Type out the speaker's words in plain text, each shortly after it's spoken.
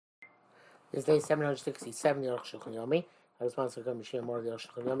This day 767, Yeruch Shulchan Yomi. I was supposed to come and share more of the Yeruch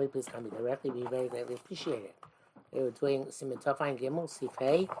Shulchan Yomi. Please come me directly. We very greatly appreciate it. We were doing Siman Tafai Gimel, Sif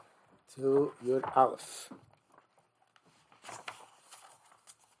Hey to Yud Aleph.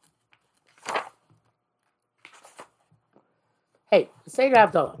 Hey, the Seder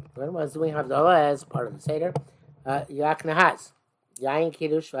Havdalah. When was doing Havdalah as part of the Seder? Yak Nahaz. Yain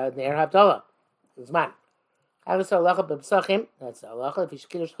Kiddush Ner Havdalah. It's man. That's the halacha. If you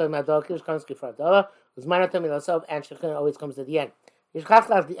kiddush Havdalah, kiddush comes before Havdalah. Uzmanatam Milasov and Shekhin always comes at the end. Yishchaf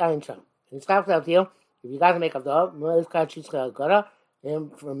the Ayin Sham. Yishchaf the deal. If you got to make Havdalah, Melizkat Shishchel Agora.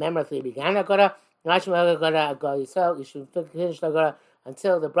 Remember to began Agora. Nashim Agora Agor Yisrael. You should finish Agora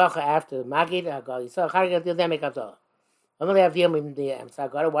until the bracha after the Magid Agor Yisrael. How do you get then make Havdalah? I'm going to have deal with the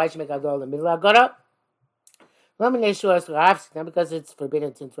Agora. Why should you make Havdalah in the middle of Agora? Not because it's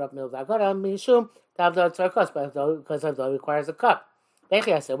forbidden to interrupt middle of Agora. Mishum because Havdalah requires a cup.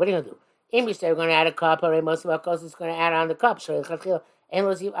 Basically, I said, what are you going to do? In which they're going to add a cup, or most of our kos is going to add on the cup. So and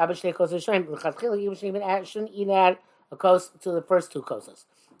let's see, you shouldn't even add a kos to the first two koses.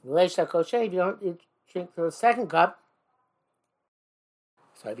 If you don't drink the second cup,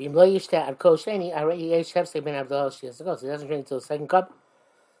 so if you blow your at kosheni, already hefsek ben Havdalah she has to go. So he doesn't drink until the second cup.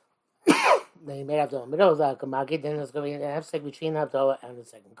 Then he made Havdalah middle of the kamagid. Then there's going to be a hefsek between Havdalah and the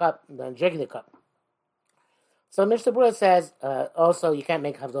second cup. And then drinking the cup. So Mishnah Berurah says also you can't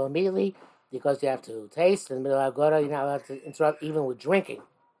make Havdalah immediately because you have to taste. In the middle of Agora, you're not allowed to interrupt even with drinking,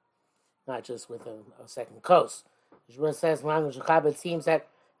 not just with a second kos. Mishnah Berurah says, it seems that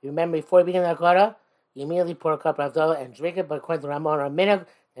you remember before you begin the Agora, you immediately pour a cup of Havdalah and drink it, but according to Ramon or Minhag,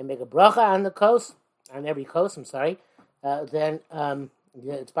 and make a bracha on the kos, on every kos, then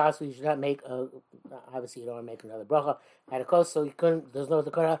it's possible you should not make obviously you don't want to make another bracha at a kos, so you couldn't, there's no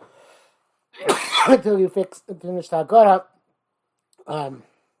Agora until you finish the Agora. I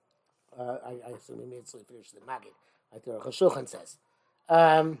assume you immediately finish the Magid, like the Aruch HaShulchan says.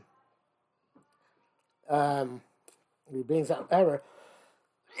 He brings out error.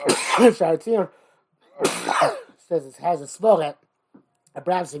 Sharatzion says it has a svoret.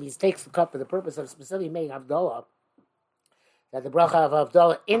 Perhaps if he takes the cup for the purpose of specifically making Havdalah, that the bracha of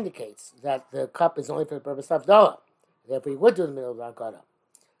Havdalah indicates that the cup is only for the purpose of Havdalah. Therefore, he would do it in the middle of the Agora.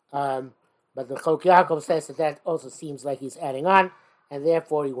 But the Chok Yaakov says that also seems like he's adding on, and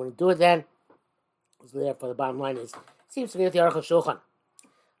therefore he wouldn't do it then. So therefore, the bottom line is, it seems to be with the Aruch HaShulchan.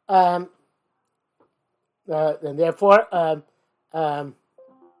 And therefore,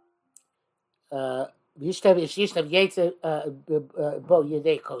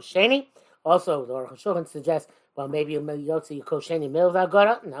 also, the Aruch HaShulchan suggests, well, maybe you yotzi kosheni middle of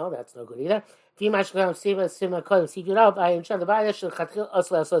Agora. No, that's no good either. You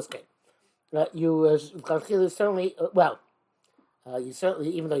certainly, you certainly,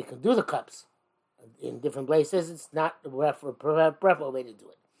 even though you can do the cups in different places, it's not the preferable way to do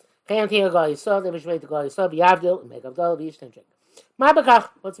it. What's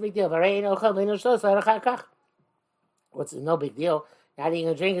the big deal? What's no big deal? Not even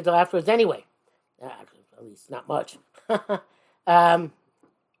going to drink until afterwards anyway. At least not much. That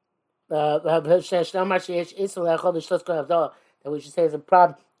we should say is a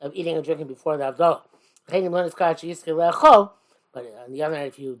problem of eating and drinking before the Havdalah. But on the other hand,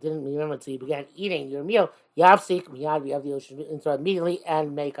 if you didn't remember until you began eating your meal, Yavsik, Miyad, we have the ocean interrupt immediately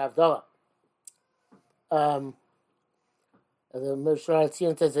and make Havdalah. The Mishnah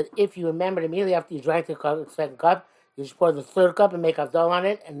says that if you remembered immediately after you drank the second cup, you should pour the third cup and make Havdalah on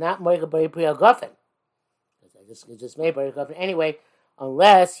it and not make a Bari Priya Gofen. You just made Bari Gofen anyway,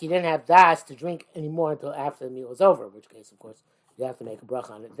 unless you didn't have das to drink anymore until after the meal was over, in which case, of course, you have to make a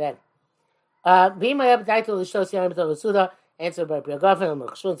bracha on it then. Answer by Priya Gofen. And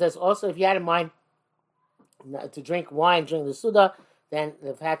Mechshun says also if you had in mind to drink wine during the Suda, then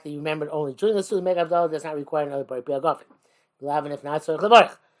the fact that you remembered only during the Suda make Havdalah does not require another Bari Priya Gofen. If not, so you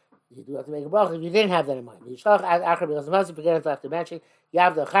do have to make a bracha if you didn't have that in mind. You forget until after mentioning, you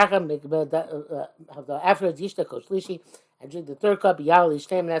have the chacham, make the afterwards, yishta koshlishi, and drink the third cup, yal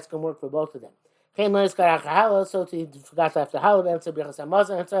lishtem, and that's going to work for both of them. So to forgot after halal, answer brichas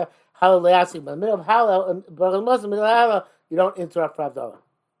hamazon, answer halal le'asik, but middle of halal, brichas hamazon, middle of halal, you don't interrupt for Havdalah.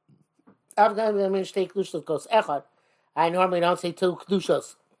 I normally don't say two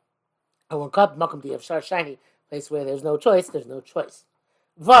kedushos. And one cup, makam di shar shiny, place where there's no choice, there's no choice.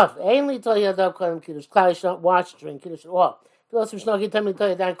 Vav, ainly tell you that kiddush. Klal, you don't watch during kiddush at all. Even the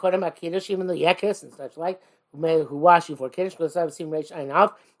yekes and such like, who wash you for kiddush, because I've seen Reish Ayin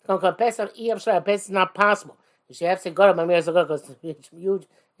Alf. Pesach is not possible. You should have to go to my mirror's because it's huge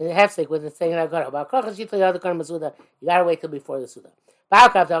and have to with the saying I got about you gotta wait till before the Suda.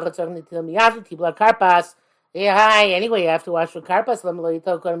 Karpas. Yeah, hi. Anyway, you have to watch for karpas.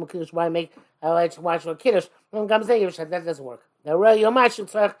 Why make I like to watch for kiddush? When comes that doesn't work. Now, really, you might should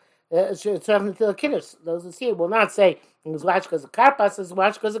talk until kiddush. Those who see it will not say it was watched because of karpas. It's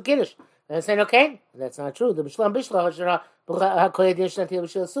watched because of kiddush. And I said, okay, that's not true. The bishlam bishla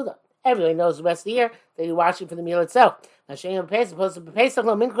everybody knows the rest of the year that you're watching for the meal itself. Now, Shayim Pesach, supposed to be Pesach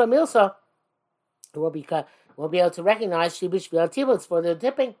lo minkra milsa, won't be able to recognize shibush v'al for the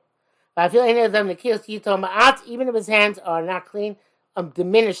dipping. But I feel any of them the kiyos yitom ma'at, even if his hands are not clean,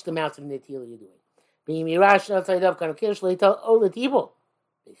 diminished the amount of netilah you're doing. Being mirash not tzaydav kind of kiddush leital oletibul.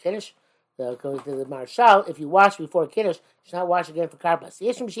 They finish. According to the Marshal, if you wash before kiddush, you should not wash again for karpas.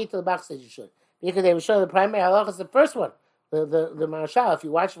 Yeshim Shita the Bach says you should, because they will show the primary halacha is the first one. The Marshal, if you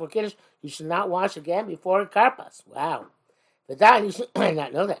wash for kiddush, you should not wash again before karpas. Wow. The dak, you should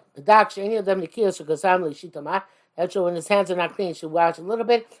not know that. The dak, any of them the kiyos or gazam l'shita ma. That's true. When his hands are not clean, you should wash a little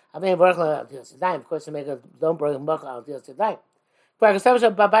bit. Of course, to make a don't break a bracha al tilas yadayim.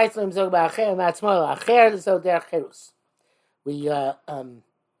 We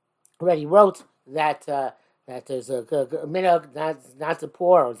already wrote that there's a minhag not to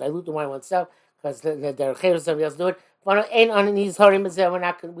pour or dilute the wine oneself because the somebody else do it. We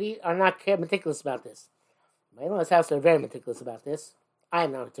are not meticulous about this. My in-laws' house are very meticulous about this. I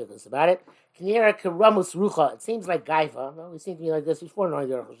am not meticulous about it. It seems like gaiva. Well, we seem to be like this before.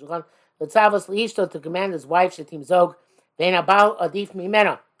 The tzavos liishto to command his wife shetim zog vein abal adif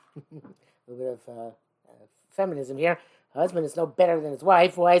mimena. A little bit of feminism here. Husband is no better than his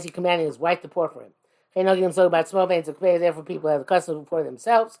wife. Why is he commanding his wife to pour for him? About small veins of therefore people have the custom to pour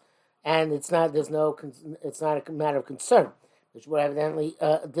themselves, and it's not a matter of concern, which evidently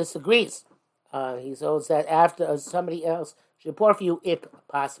disagrees. He holds that after somebody else should pour for you if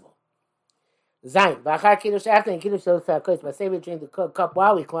possible. Zayin. V'achar kiddush after and kiddush those but say we drink the cup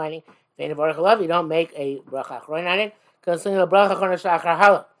while reclining. Vein of you don't make a bracha achron on it. Concerning the bracha achron shachar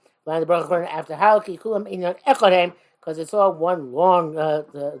hala. Line the bracha achron after hala ki kulam inyan echodem because it's all one long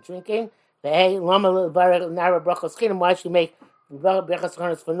drinking. Hey, lama nara brachos chinim. Why should you make brachos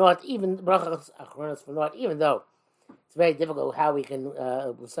achronos for naught? Even brachos achronos for naught, even though it's very difficult how we can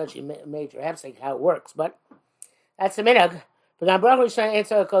with such a major hefsek how it works, but that's the minhag. But on bracha rishon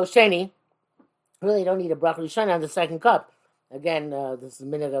answer a kol sheni. Really, you don't need a bracha rishon on the second cup. Again, this is the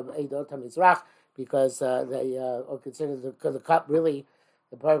minhag of Eidot HaMizrach because they consider the cup really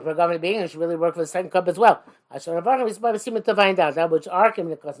the predominant being should really work for the second cup as well. Ashon bracha we supposed to find out that which our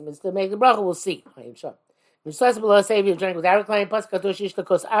community custom is to make the bracha. We'll see. I am sure. Mishlas below say if you drink without reclining, plus katush ishta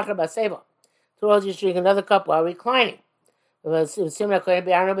kos achar baseva. Two you drink another cup while reclining. We explained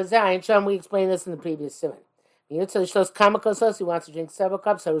this in the previous simon. He wants to drink several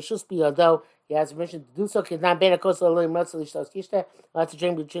cups. So although he has permission to do so, he's not ben a kos allowed to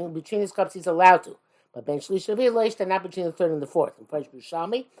drink between his cups. He's allowed to, but ben shlish not between the third and the fourth. And Fresh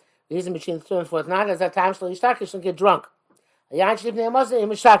B'Shalmi, the reason between the third and the fourth not as that time shlish shouldn't get drunk. But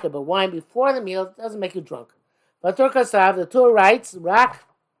wine before the meal doesn't make you drunk. But Turkasav, the Tur writes, Rak.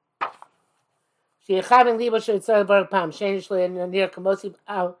 If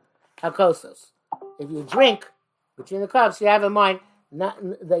you drink between the cups, you have in mind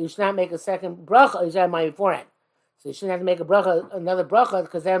that you should not make a second bracha. You should have in mind beforehand. So you shouldn't have to make another bracha,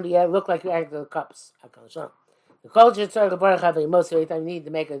 because then you look like you're adding to the cups. The culture started the bracha. Most of the time you need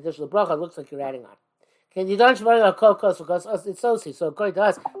to make an additional bracha. It looks like you're adding on. Can you don't worry about kos because it's sosi. So according to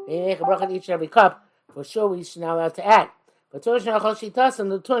us, when you make a bracha in each and every cup, for sure we should not allowed to add. But Torah Shitas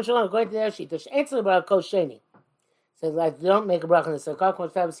and the Torah Shalom according to their Shita, answer about Kol Sheni. Says like don't make a bracha in the second cup.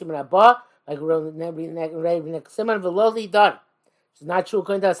 Simon Abba like Simon Veloli done. It's not true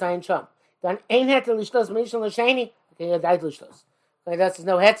according to us. I ain't chum. Then ain't had to lishtos mishal l'sheni. Okay, you died lishtos. There's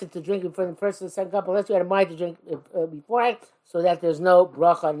no hetzit to drink before the first and the second cup unless you had a mind to drink beforehand, so that there's no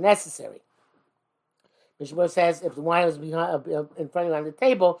bracha necessary. Mishmur says if the wine was behind, in front of you on the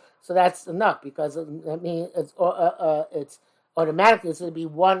table, so that's enough because that means it's automatically it's going to be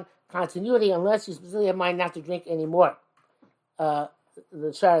one continuity unless you specifically have in mind not to drink anymore. The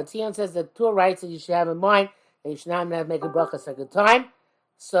Sharatian says that Tur writes that you should have in mind that you should not have to make a bracha a second time.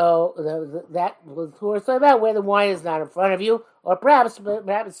 So that the Tur is about where the wine is not in front of you, or perhaps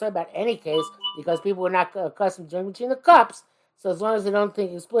it's about any case because people were not accustomed to drinking between the cups. So as long as they don't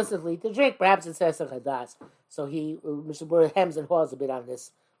think explicitly to drink, perhaps it says Hadas. So Mr. Burr hems and haws a bit on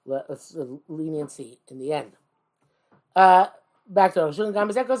this leniency in the end. Back to Roshun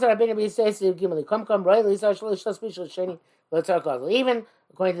Gamazekos Rabbeinu says Gimeli Come Roy Lisa Sheni. Even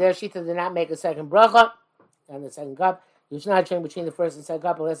according to their shita, they did not make a second bracha and the second cup. You should not drink between the first and second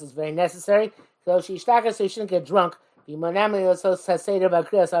cup unless it's very necessary. So she shtaka, so you shouldn't get drunk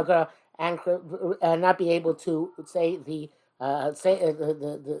and not be able to say do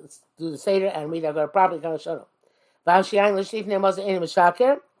the seder and read Agara properly.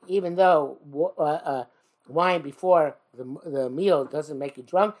 Even though wine before the meal doesn't make you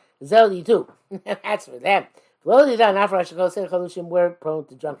drunk, Zeldi too. That's for them. We're prone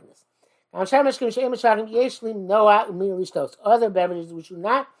to drunkenness. Other beverages which do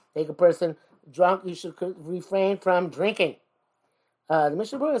not make a person drunk, you should refrain from drinking. The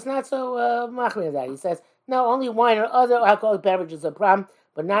Mishnah Berurah is not so machmir of that. He says, no, only wine or other alcoholic beverages are a problem,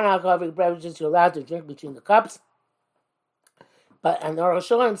 but non-alcoholic beverages you're allowed to drink between the cups. And the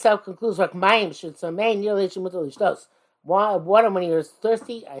Rosh Hashanah himself concludes, like mayim should samein yilishim mutalishtos. Water when you're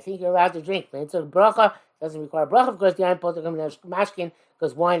thirsty, I think you're allowed to drink. It's a bracha, doesn't require bracha, of course. The ayin poter mashkin,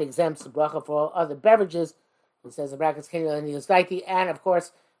 because wine exempts the bracha for all other beverages. It says the brackets and of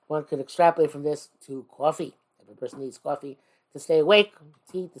course, one could extrapolate from this to coffee. If a person needs coffee to stay awake,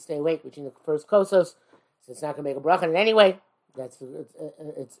 tea to stay awake between the first kosos, so it's not going to make a bracha in any way. It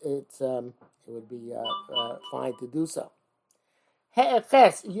would be fine to do so.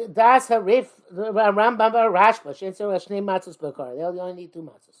 Das Harif Rambam Rashba Shenser Shnei Matzos Bakar. They only need 2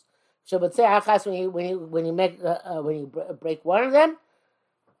 matzos. Shabbatzei Achas when you break one of them,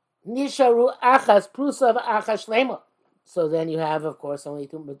 Nisharu Achas Prusav Achas Shlema. So then you have, of course, only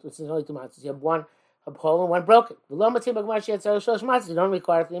 2 matzos. You have one whole and one broken. You don't require 3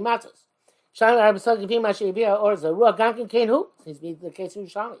 matzos. Shami Arabasal Givim Mashivia or Zarua Gankin Kain Hu. Seems to be the case of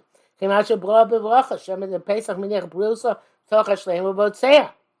Shami. Came out Shabra Bevracha Shemi the Pesach Minech Brusa. So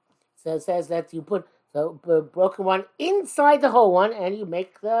it says that you put the broken one inside the whole one and you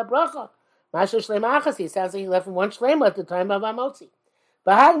make the bracha. Masha Shlema Achasi, it sounds like he left one Shlema at the time of Amotzi.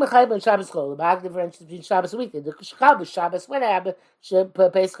 Bahag Mechayb and Shabbos Chol, the Bahag differentiates between Shabbos and weekday. The Shabbos, when happened,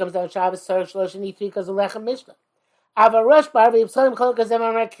 Pesach comes down Shabbos, Sarah Shlosh and Eat because of Lechem Mishnah. Avarosh Barvi, Yipsalim Chol, Kazem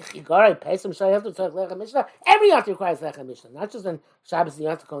Amek, Chigari, Pesach, Shayat, Lechem Mishnah. Every Yom requires Lechem Mishnah, not just when Shabbos and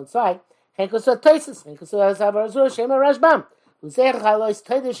Yom coincide. Henkoso Toises, Henkoso Azavarazur, Shema Rashbam. Uzech Halos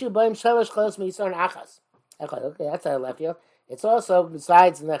Tedeshu Baim Shalosh Chalos Misan Achas. Okay, that's out of left field. It's also,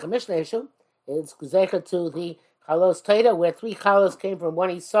 besides the Lechem Mishnah issue, it's Zecher to the Chalos Teda, where 3 Chalos came from 1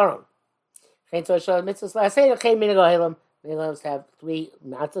 Isaron. Henkoso Shalom Mitzvahs Last Seder came Minago Helam. Minago have 3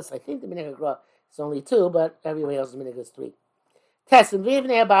 matzahs. I think the Minago Gra is only 2, but everybody else's Minago is 3. Test and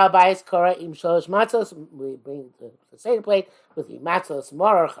Vivnei Ba'abayis Korah Im Shalosh Matzos. We bring the Seder plate with the matzos,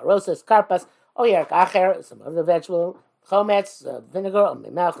 morar, charosas, karpas, oyerk acher, some other vegetable, chometz, vinegar,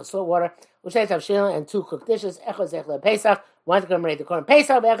 milk, salt water, ushet avshil, and 2 cooked dishes. Echad zech Pesach. One to commemorate the Korban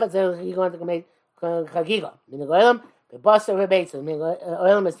Pesach. Echad zech going to commemorate chagiga. Minig oilam, bebasar vebeitza. Minig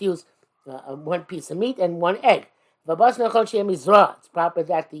oilam is to use 1 piece of meat and 1 egg. V'basar nechon she'em mizra. It's proper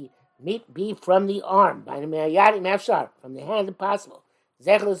that the meat be from the arm, by the me'ayad imafshar, from the hand if possible.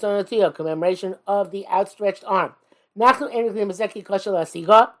 Zech l'sonatiyah, commemoration of the outstretched arm. For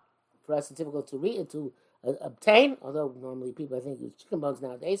us, it's difficult to obtain, although normally people, I think, use chicken bones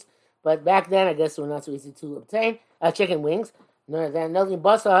nowadays. But back then, I guess they were not so easy to obtain. Chicken wings. Then nothing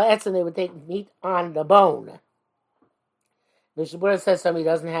basal etzem, they would take meat on the bone. Mishnah Berurah says somebody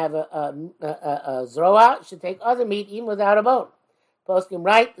doesn't have a zroa, should take other meat even without a bone. Poskim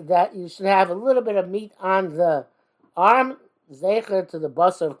write that you should have a little bit of meat on the arm, zecher to the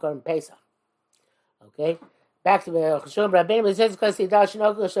basar of Korban Pesach. Okay? Back to the Chashon Rabbeinu, it says because he was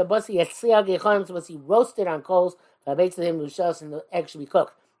he roasted on coals. And the egg should be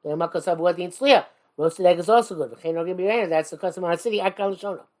cooked. Roasted egg is also good. That's the custom in our city. According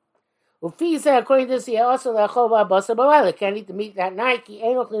to this, he also can't eat the meat that night. So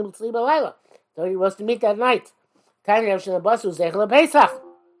he roasted meat that night. And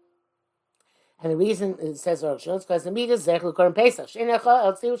the reason it says is because the meat is Zechel Korban Pesach.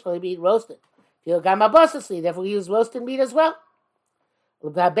 It will be roasted. Therefore, we use roasted meat as well.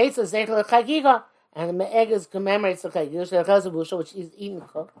 And the egg is commemorates the chagiga, which is eaten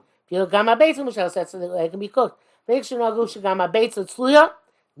cooked. So the egg can be cooked.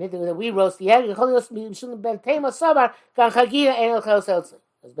 We roast the egg. As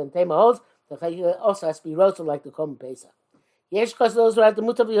Bentema holds, the chagiga also has to be roasted like the Korban Pesach. Yesh because those who have the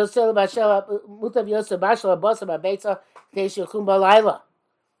mutav yosel bashal basa b'beitza teishachum balayla.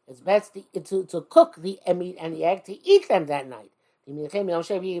 It's best to cook the meat and the egg to eat them that night. You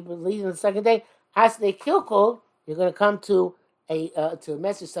believe in the second day, as they kill cold, you're going to come to to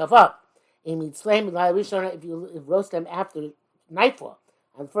mess yourself up. If you roast them after nightfall,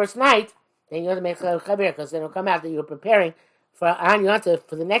 on the first night, then you have to make chabir because they don't come out that you're preparing for an yontif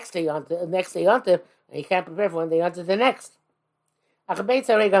for the next day yontif, and you can't prepare for one day yontif the next.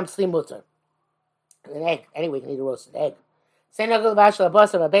 an egg. Anyway, you can eat a roasted egg. We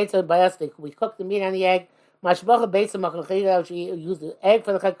cook the meat and the egg. She used the egg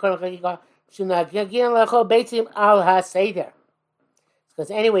for the chagigah.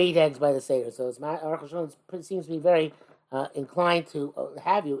 Because anyway, eat eggs by the Seder. So Aruch HaShulchan seems to be very inclined to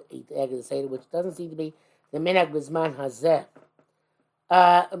have you eat the egg of the Seder, which doesn't seem to be the minhag b'zman hazeh.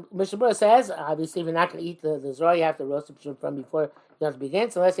 Mishnah Berurah says, obviously, if you're not going to eat the zorah, you have to roast it from before you have to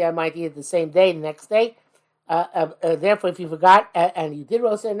begin. So unless you might eat it the same day, the next day. Therefore, if you forgot and you did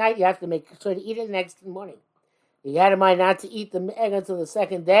roast it at night, you have to make sure to eat it the next morning. If you had in mind not to eat the egg until the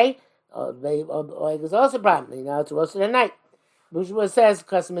second day, egg is also a problem. Now it's roasted at night. Mishnah Berurah says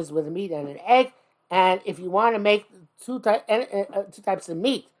custom is with a meat and an egg. And if you want to make two types of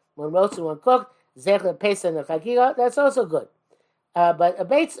meat, one roasted, one cooked, zechel, pesach, and chagigah, that's also good. But a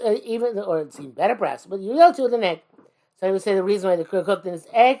bait's or it's even better perhaps, but you go to with an egg. So I would say the reason why the cooked in is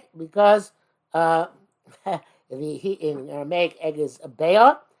egg, because in Aramaic, egg is a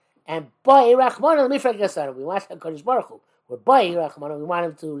be'ah, and boy rachmana l'mifrag yasar. We want HaKadosh Baruch Hu. We're boy rachmana. We want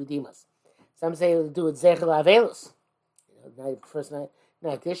him to redeem us. Some say we'll do it zechel avelus. First night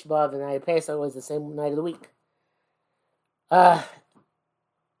Tisha B'av, the night of Pesach, always the same night of the week.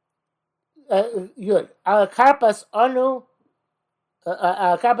 Yud al karpas anu. We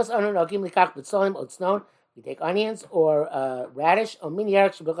take onions or radish or mini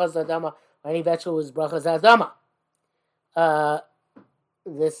yarch because adama or any vegetable is brachas adama. The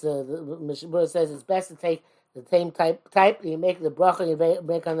Mishnah Berurah says it's best to take the same type. You make the bracha, you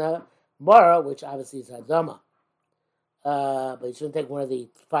make on the mora, which obviously is adama. But you shouldn't take one of the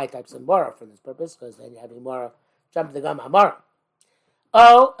 5 types of mora for this purpose, because then you have the mora jump the gama mora.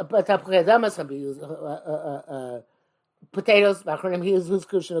 Oh, but tapchei adama, some people use potatoes, he uses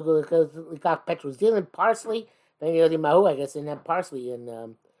kushin petrus dealing parsley. I guess they have parsley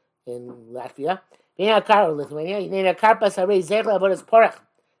in Latvia. Lithuania. Karpas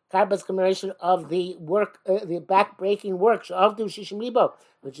commemoration of the work, the back-breaking work of the Shishim Ribo,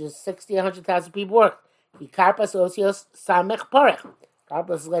 which is 60, 100,000 people work. The Karpas osios samech porech.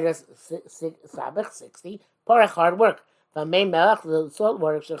 Karpas letters samech 60. Porech hard work. From main melech the salt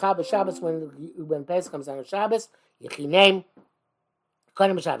work. Shechab Shabbos when Pesach comes on Shabbos. Yechiname,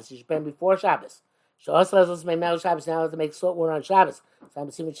 Kodim Shabbos. You should burn before Shabbos. Shos lezos may mel Shabbos. Now to make salt water on Shabbos. Some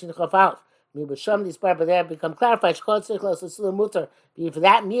see what Shinchov out. Me b'sham these part, but there become clarified. Shchol tziklos l'silu mutar. For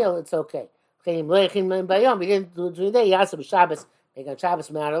that meal, it's okay. We didn't do it during the day. Yasa b'Shabbos. Make on Shabbos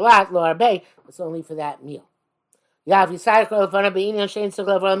not a lot. Lo arbei. It's only for that meal. Yeah, if you side kol in front of be'inyan shein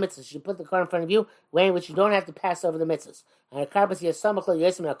tzikol over mitzvahs, you put the car in front of you, way in which you don't have to pass over the mitzvahs. And a carpet yasamach lo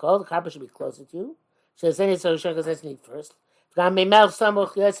yosim nakol. The carpet should be closer to you. So then it's because that's need first. And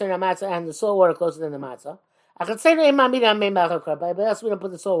the salt water closer than the matzah. I could say but else we don't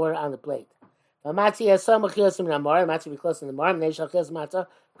put the salt water on the plate. Matzah be close to the mar.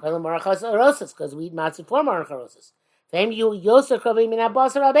 Because we eat matzah for mar charosis. Then you yoser krovim min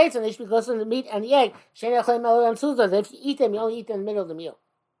abasar abeitz, and they should be close to the meat and the egg. If you eat them, you only eat them in the middle of the meal.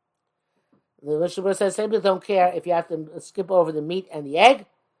 The Mishnah Berurah says, people don't care if you have to skip over the meat and the egg.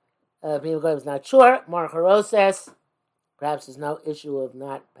 People is not sure. Marcharo says, perhaps there's no issue of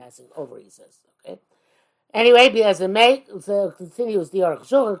not passing over, he says. Okay. Anyway, as it may, so continues the Aruch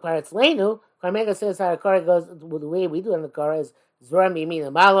HaShulchan, Paretz Leinu, Karmega says how the Korah goes, well, the way we do in the Korah is Zorah Mimin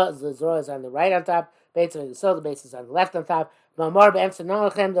Amala, the Zorah is on the right on top, Beitz of the the base is on the left on top, Mamor Be'emsa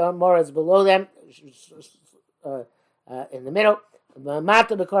Nalachem, the Mor is below them, in the middle,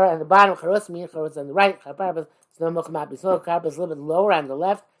 Mata the Korah on the bottom, Charus, Min Charus on the right, Charparabas, Snomoch Mat Bisol, Karpas a little bit lower on the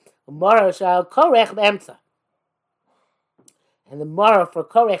left, Mora shall korech be'emtza. And the mora for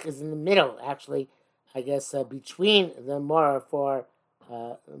korech is in the middle, actually, I guess, between the mora for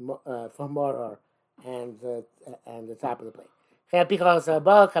mora and the top of the plate. And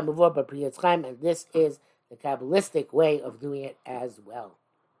this is the Kabbalistic way of doing it as well.